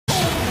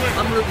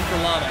I'm rooting for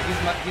Llama.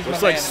 He's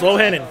Looks my like man.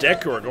 Slowhand and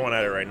Deku are going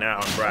at it right now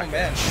in bracket. Oh,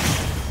 man.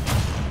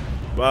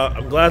 Well,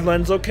 I'm glad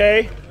Len's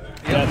okay.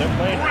 Yeah, they're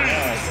playing right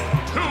now.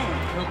 I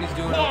hope he's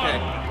doing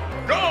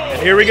okay.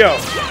 And here we go.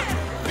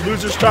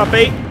 Losers top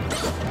 8.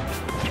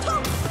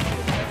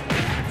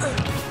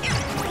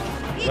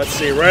 Let's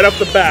see, right off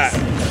the bat.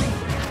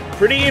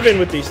 Pretty even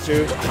with these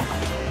two.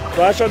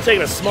 Flasshon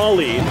taking a small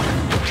lead.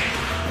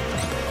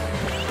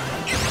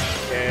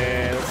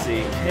 And let's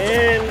see,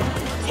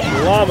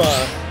 can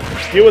Llama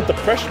deal with the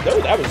pressure?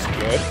 Oh, that was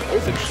good. That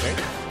was interesting.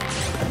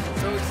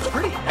 So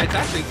it's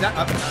actually exact.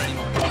 Not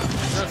anymore. I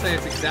was gonna say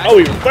it's exactly. Oh,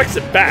 he reflects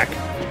it back.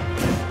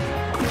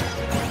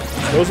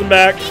 Throws him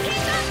back.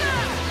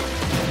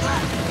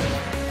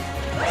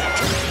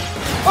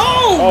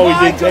 Oh,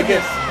 he did take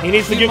it. He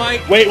needs to get.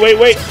 might-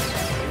 Wait.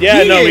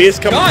 Yeah, no, he is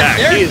coming back.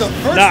 There's He is the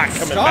first not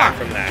coming stop. back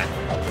from that.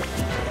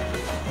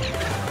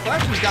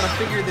 Flashion's got to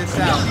figure this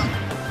out.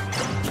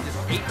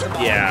 Just ate the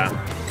ball. Yeah.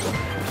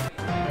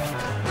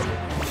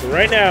 So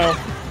right now,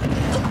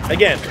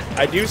 again,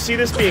 I do see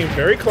this being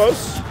very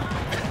close,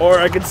 or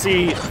I could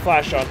see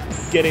Flasshon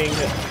getting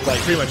like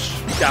pretty much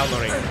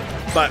downloading.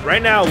 But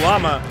right now,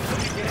 Llama.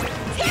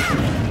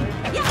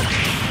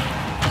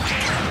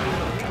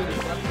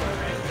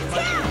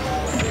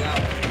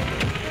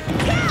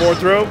 Forward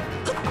throw.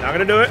 Not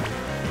gonna do it.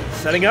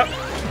 Setting up.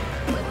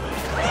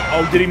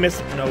 Oh, did he miss?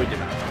 No, he did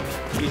not.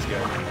 He's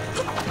good.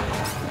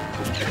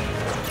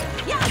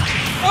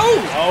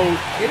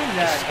 Oh, Getting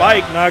that.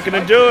 Spike, not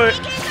gonna do it.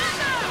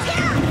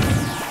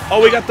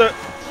 Oh, we got the.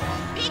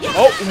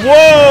 Oh,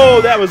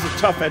 whoa! That was a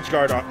tough edge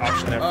guard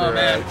option there for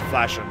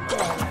Flasshon.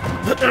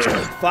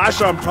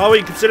 Flasshon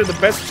probably considered the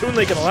best Toon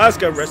Link in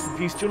Alaska. Rest in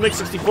peace, Toon Link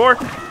 64.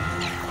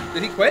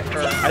 Did he quit?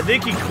 Or? I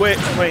think he quit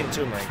playing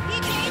Toon Link.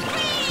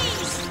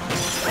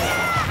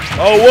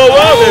 Oh,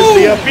 whoa! There's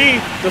the up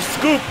B, the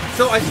scoop.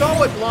 So I saw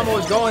what Llama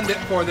was going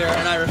for there,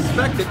 and I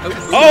respect it.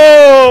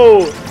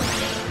 Oh!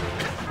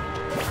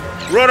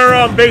 Runner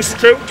on base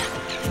 2.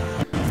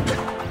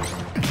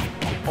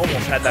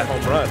 Almost had that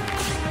home run.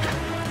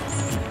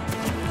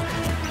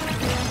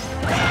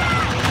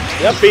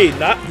 Yep, B,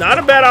 not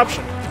a bad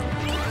option.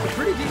 It's a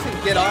pretty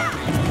decent get off.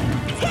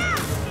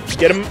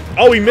 Get him.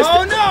 Oh, he missed it.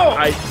 Oh no!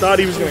 I thought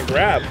he was gonna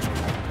grab.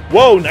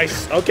 Whoa,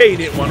 nice. Okay, he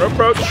didn't want to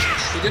approach.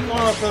 He didn't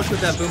want to approach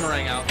with that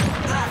boomerang out.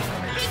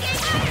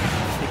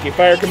 PK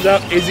Fire comes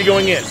out. Is he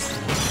going in?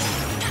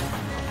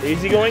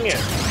 Is he going in?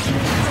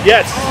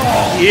 Yes,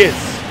 he is.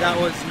 That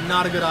was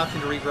not a good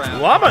option to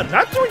re-grab. Llama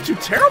not doing too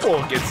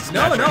terrible against this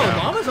match right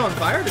now. Llama's on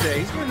fire today.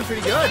 He's doing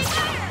pretty good.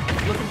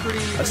 He's looking pretty.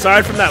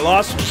 Aside from that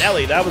loss from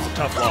Nelly, that was a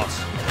tough loss.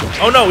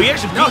 Oh no, he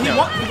actually beat he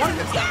won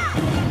against that.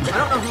 I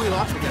don't know who he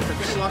lost against. I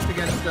think he lost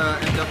against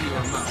NW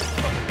or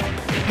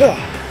Mo.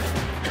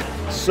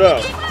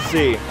 So, let's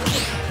see.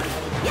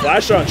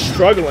 Flasshon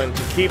struggling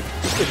to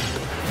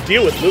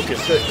deal with Lucas.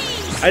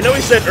 I know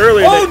he said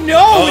earlier Oh that,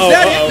 no! Is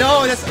that it?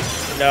 No, that's.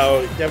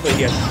 No, definitely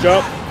gets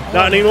jump.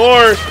 Not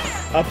anymore.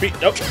 Up beat.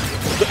 Nope.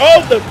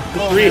 Oh, the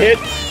 3 hit.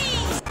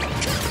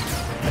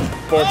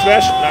 Forward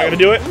smash. Not gonna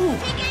do it.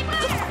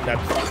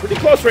 That's pretty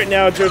close right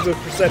now in terms of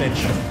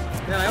percentage.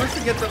 Man, I always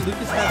forget that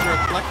Lucas has a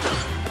reflector.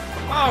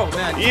 Oh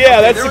man. Yeah,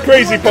 that's the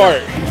crazy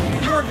part.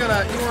 You weren't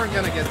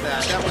gonna get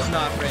that. That was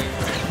not range.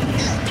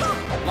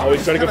 Oh,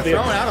 he's trying to go for the.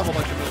 Throwing out a whole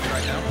bunch of moves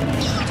right now.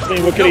 I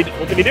mean, what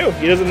can he do?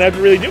 He doesn't have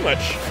to really do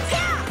much.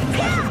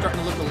 Flashion's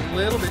starting to look a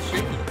little bit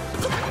shaky.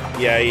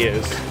 Yeah, he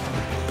is.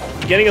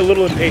 Getting a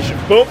little impatient.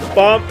 Boom,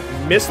 bump,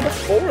 missed the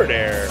forward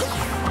air.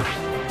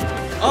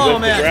 Oh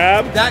With man, the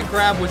grab. that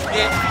grab was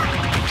it.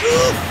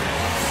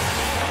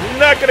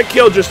 Not gonna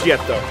kill just yet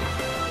though.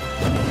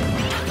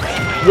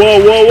 Whoa,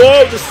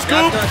 the scoop.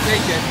 That's gonna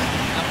take it.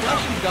 Now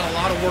Flashion's got a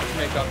lot of work to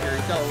make up here.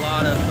 He's got a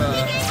lot of.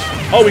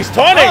 Oh, he's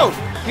taunting. Oh,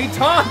 he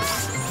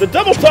taunts. The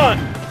double taunt.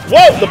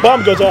 Whoa, the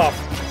bomb goes off.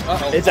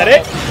 Uh-oh. Is that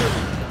it?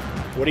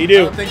 What do you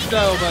do? I don't think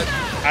so, but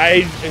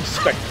I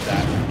expected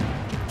that.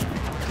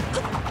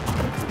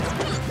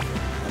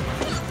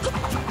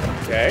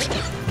 Okay.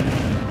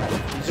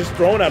 He's just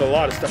throwing out a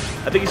lot of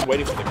stuff. I think he's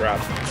waiting for the grab.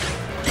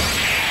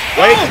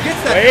 Wait,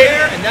 gets that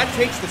there, and that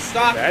takes the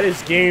stop. That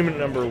is game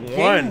number 1.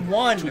 Game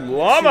 1 to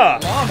Llama.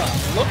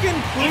 Looking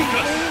pretty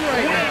clean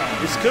right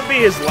now. This could be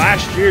his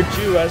last year,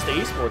 too, as the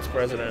esports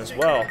president as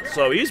well.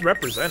 So he's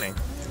representing.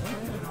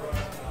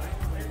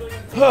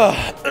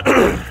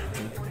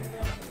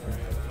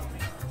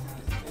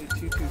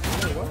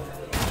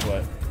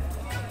 What?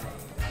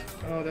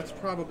 Oh, that's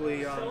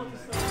probably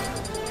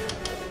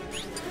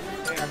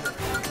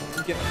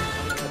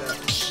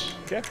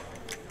Okay.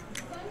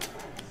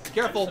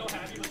 Careful.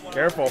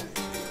 Careful.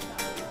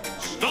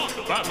 Stop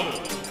battle.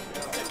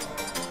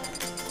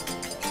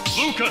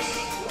 Lucas.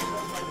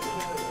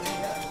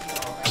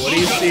 What do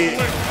you see?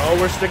 Oh,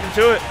 we're sticking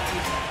to it.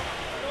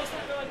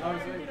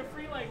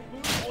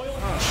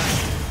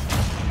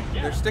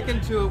 They're sticking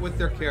to it with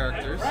their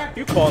characters.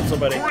 You called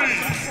somebody. 3,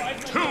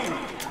 2,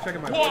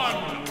 Checking my 1,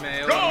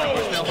 voicemail.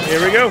 go! Here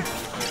we go.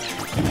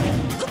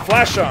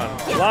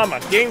 Flasshon, Llama,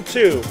 game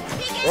 2.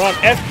 We're on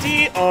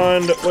FT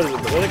on, what is it?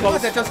 What do they call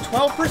That this? does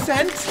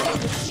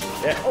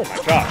 12%? Yeah, oh my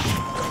gosh.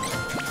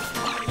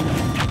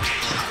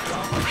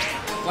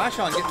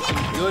 Flasshon getting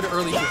some good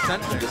early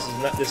percent there.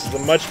 This is a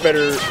much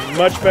better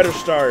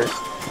start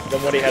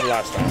than what he had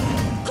last time.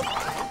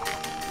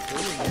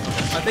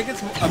 I think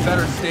it's a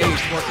better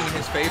stage working in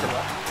his favor.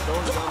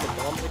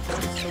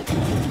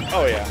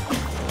 Oh yeah.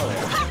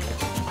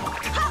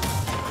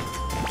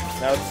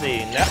 Now let's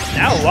see.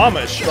 Now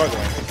Llama is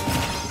struggling.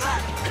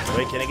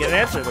 Wait, can I get an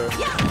answer though?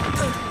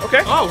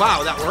 Okay. Oh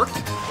wow, that worked.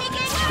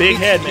 Big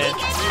head, man.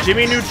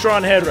 Jimmy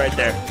Neutron head right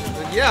there.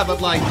 Yeah,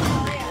 but like,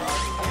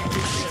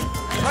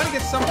 trying to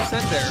get some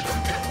percent there.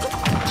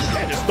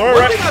 Yeah, just throw it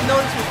One right. thing I've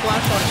noticed with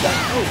Flasshon is that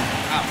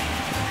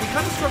he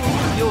kind of struggles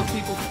to deal with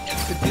people,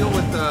 to deal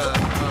with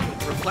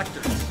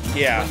reflectors.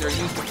 Yeah. When they're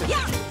used to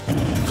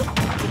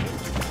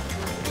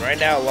Right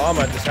now,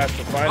 Llama just has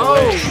to find a Oh,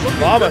 way. look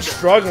at Llama's that.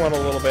 struggling a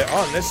little bit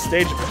on this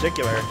stage in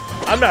particular.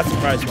 I'm not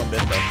surprised one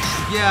bit though.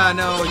 Yeah,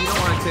 no, you don't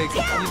want to take.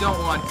 You don't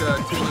want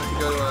Toon to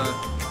go to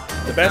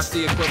The best.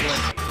 the equivalent.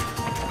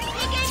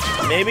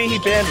 Maybe he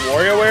banned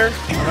WarioWare.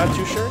 I'm not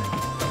too sure,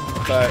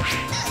 but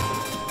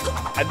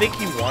I think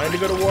he wanted to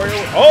go to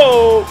WarioWare.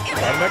 Oh,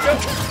 where did that go?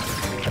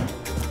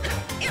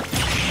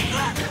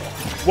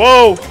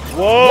 Whoa,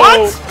 whoa!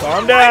 What?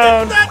 Calm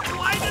down.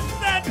 Why didn't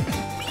that?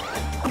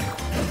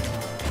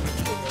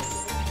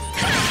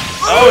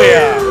 Oh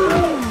yeah.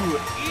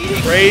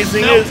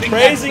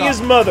 Praising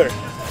his mother.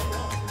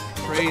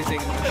 Praising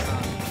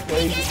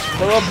his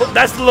son.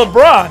 That's the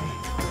LeBron.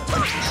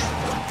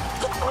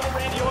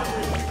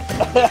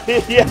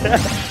 Yeah,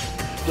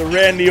 the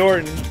Randy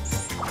Orton.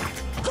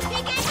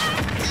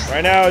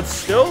 Right now, it's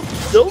still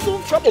a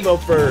little trouble though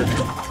for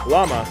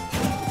Llama.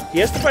 He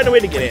has to find a way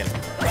to get in.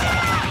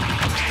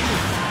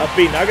 Up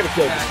B, not gonna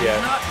kill this yet.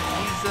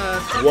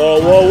 Whoa,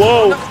 whoa,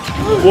 whoa,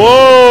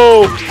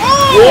 whoa,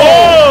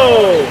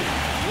 whoa!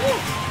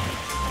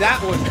 That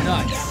was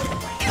nuts.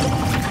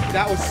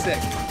 That was sick.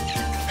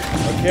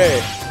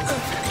 Okay,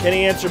 can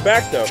he answer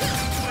back though?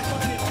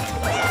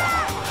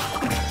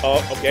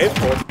 Oh, okay,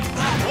 fourth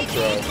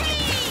throw.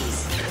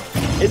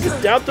 Is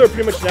it down throw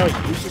pretty much now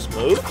a useless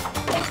move?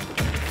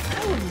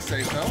 I wouldn't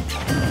say so.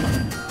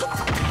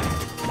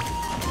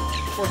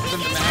 Forces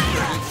him to mash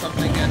or do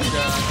something, and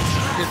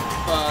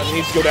He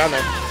needs to go down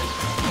there.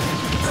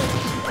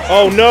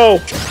 Oh no!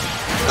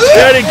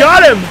 There, he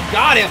got him!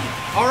 got him.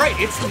 All right,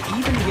 it's an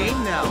even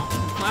game now.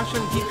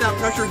 Flasshon, keep that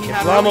pressure he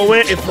had.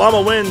 If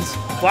Llama wins,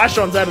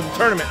 Flasshon's out of the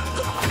tournament.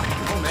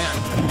 Oh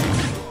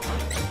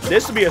man.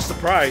 This would be a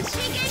surprise.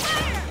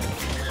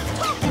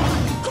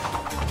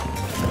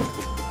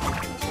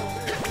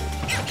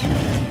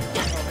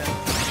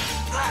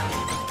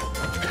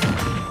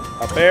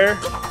 Up air,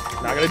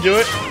 not gonna do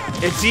it.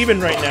 It's even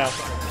right now.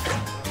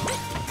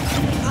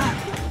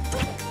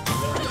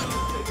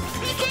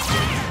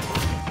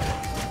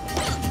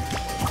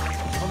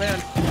 Oh man.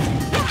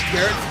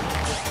 Garrett.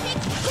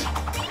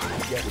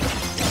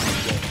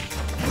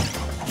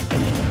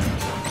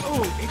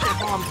 Oh, ate that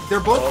bomb. They're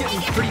both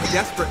getting pretty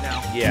desperate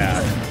now. Yeah.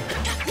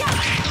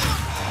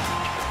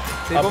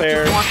 They Up both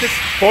air. just want this.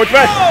 Forward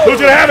smash. Oh! Who's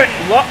gonna have it?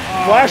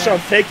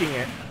 Flasshon's taking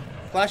it.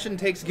 Flasshon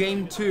takes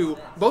game 2.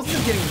 Both of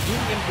them getting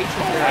really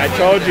impatient there. I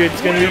told you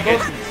it's gonna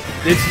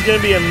this is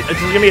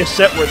gonna be a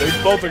set where they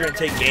both are gonna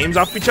take games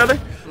off each other.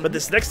 But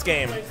this next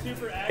game,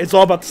 it's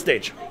all about the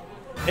stage.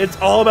 It's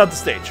all about the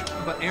stage.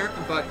 But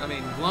I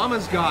mean,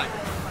 Llama's got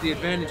the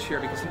advantage here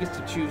because he gets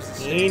to choose the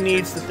stage. He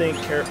needs to think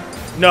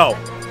carefully. No,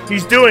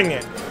 he's doing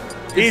it.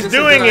 He's Is this a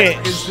doing good it.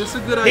 idea? Is this a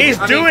good idea? He's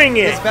doing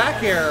it. His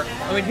back air,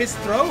 I mean, his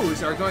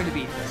throws are going to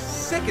be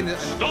sick. And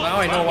now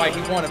I know why he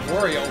wanted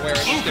WarioWare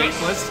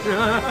stageless.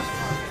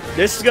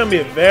 This is gonna be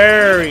a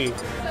very,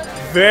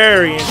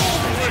 very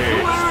interesting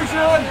series.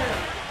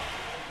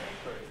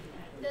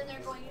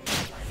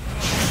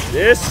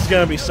 This is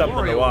gonna be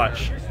something to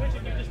watch.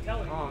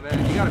 Oh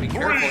man, you gotta be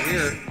careful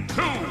here.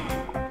 2,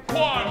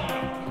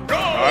 1, go!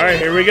 All right,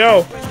 here we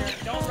go.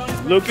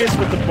 Lucas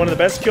with one of the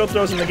best kill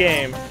throws in the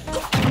game.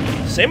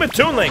 Same with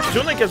Toon Link.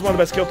 Toon Link has one of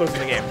the best kill throws in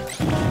the game.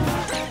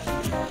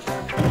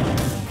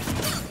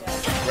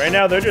 Right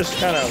now, they're just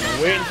kind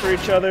of waiting for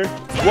each other.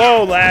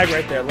 Whoa, lag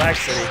right there. Lag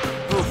City.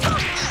 Oof.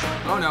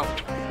 Oh no.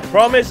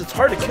 Problem is, it's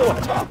hard to kill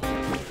up top.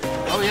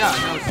 Oh yeah,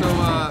 no,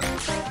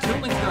 so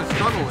Toon Link's gonna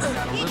struggle with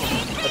that a little.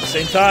 At the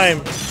same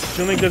time,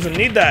 Toon Link doesn't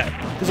need that.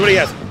 Because what he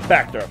has?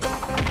 Back throw.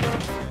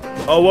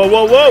 Oh, whoa,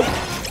 whoa, whoa!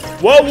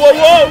 Whoa, whoa,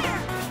 whoa!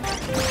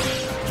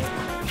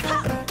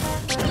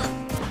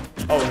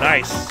 Oh,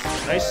 nice.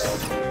 Nice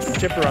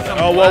chipper on that.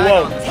 Oh, whoa,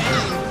 whoa.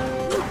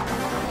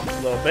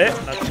 A little bit.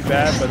 Not too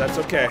bad, but that's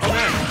okay.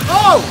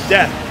 Oh!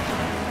 Death.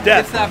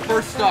 Gets Death. that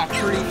first stock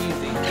pretty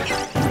easy.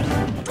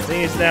 I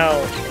think it's now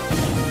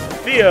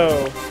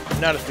Theo,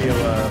 not a Theo,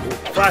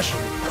 Flash.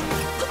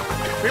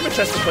 Pretty much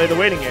has to play the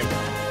waiting game.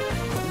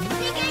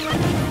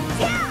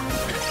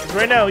 'Cause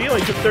right now, he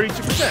only took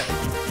 32%.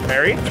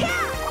 Parry.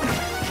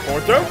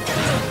 Forward throw.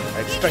 I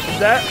expected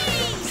that.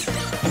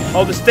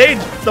 Oh, the stage,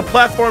 the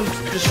platform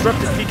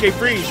disrupted PK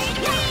freeze.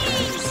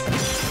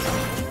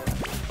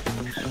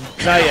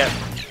 Not yet.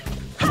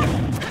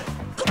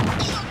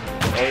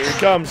 Oh, here he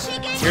comes.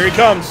 Here he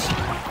comes.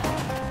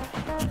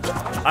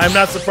 I'm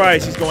not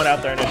surprised he's going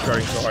out there and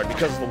edgeguarding so hard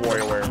because of the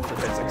WarioWare for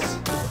physics.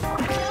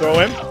 Throw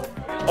him.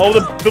 Oh,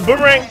 the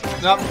boomerang.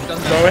 Nope,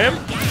 doesn't Throw him.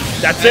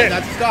 That's it.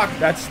 That's stock.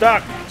 That's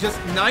stock. Just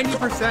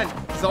 90%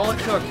 is all it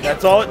took.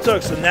 That's all it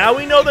took. So now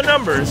we know the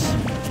numbers.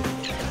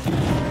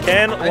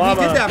 Can And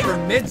Llama... he did that for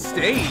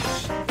mid-stage.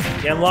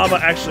 Can Llama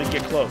actually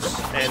get close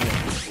and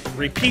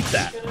repeat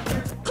that?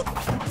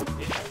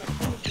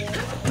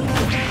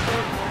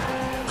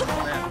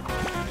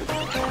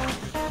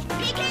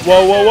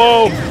 Whoa, whoa,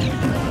 whoa!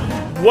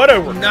 What a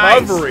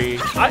recovery!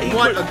 Nice.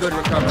 What a good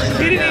recovery!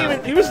 He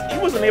didn't even. He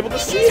wasn't able to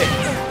see it.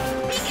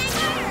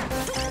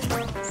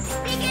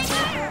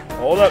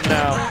 Hold up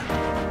now.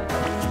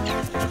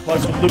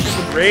 Plus with Lucas'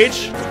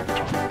 rage,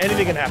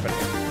 anything can happen.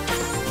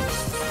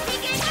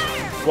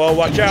 Whoa,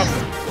 watch out!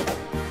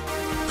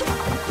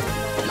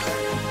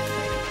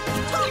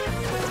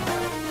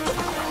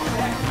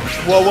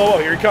 Whoa, whoa, whoa!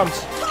 Here he comes.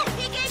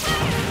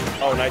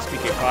 Oh, nice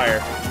PK fire.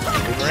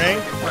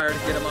 Boomerang. Fire to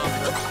get him off.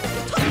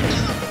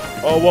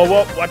 Oh, whoa,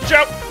 whoa, watch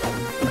out!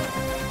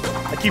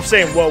 I keep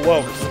saying whoa,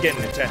 whoa, because it's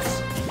getting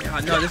intense.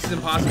 No, this is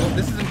impossible.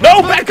 This is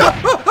impossible. No, back up!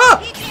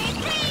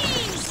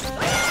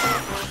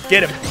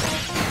 Get him.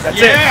 That's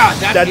it.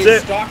 That's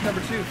it. Stock number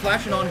 2.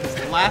 Flashing on his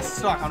last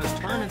stock, on his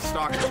tournament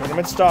stock.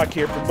 Tournament stock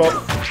here for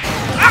both.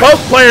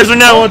 Both players are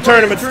now on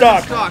tournament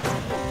stock.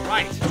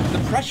 Right. The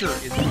pressure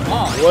is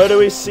on. What do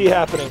we see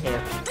happening here?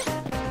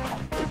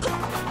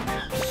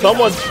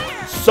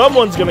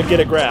 Someone's gonna get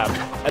a grab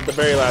at the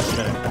very last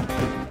minute.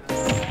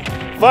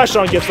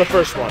 Flasshon gets the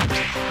first one.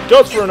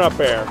 Goes for an up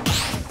air.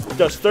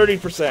 Does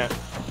 30%.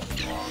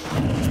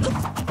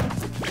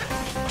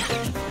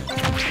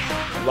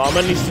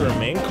 Llama needs to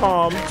remain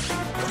calm.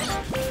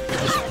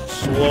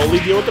 Just slowly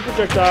deal with the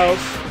projectiles.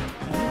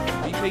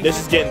 This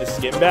is getting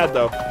bad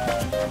though.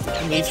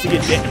 He needs to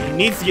get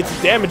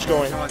some damage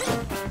going.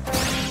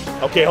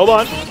 Okay, hold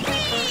on.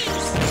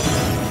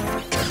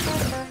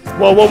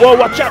 Whoa, whoa, whoa!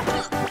 Watch out!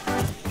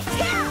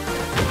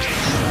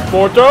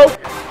 Forward throw.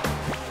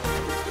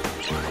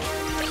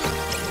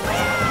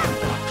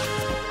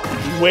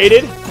 He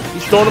waited.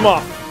 He's throwing him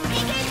off.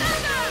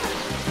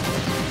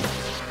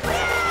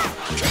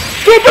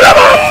 Scoop it up!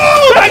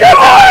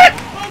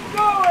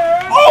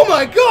 Oh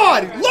my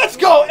god! Let's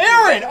go,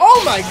 Aaron!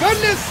 Oh my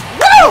goodness!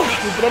 Woo!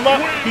 Scooping him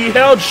up. He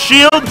held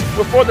shield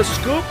before the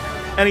scoop,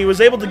 and he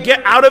was able to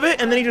get out of it,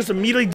 and then he just immediately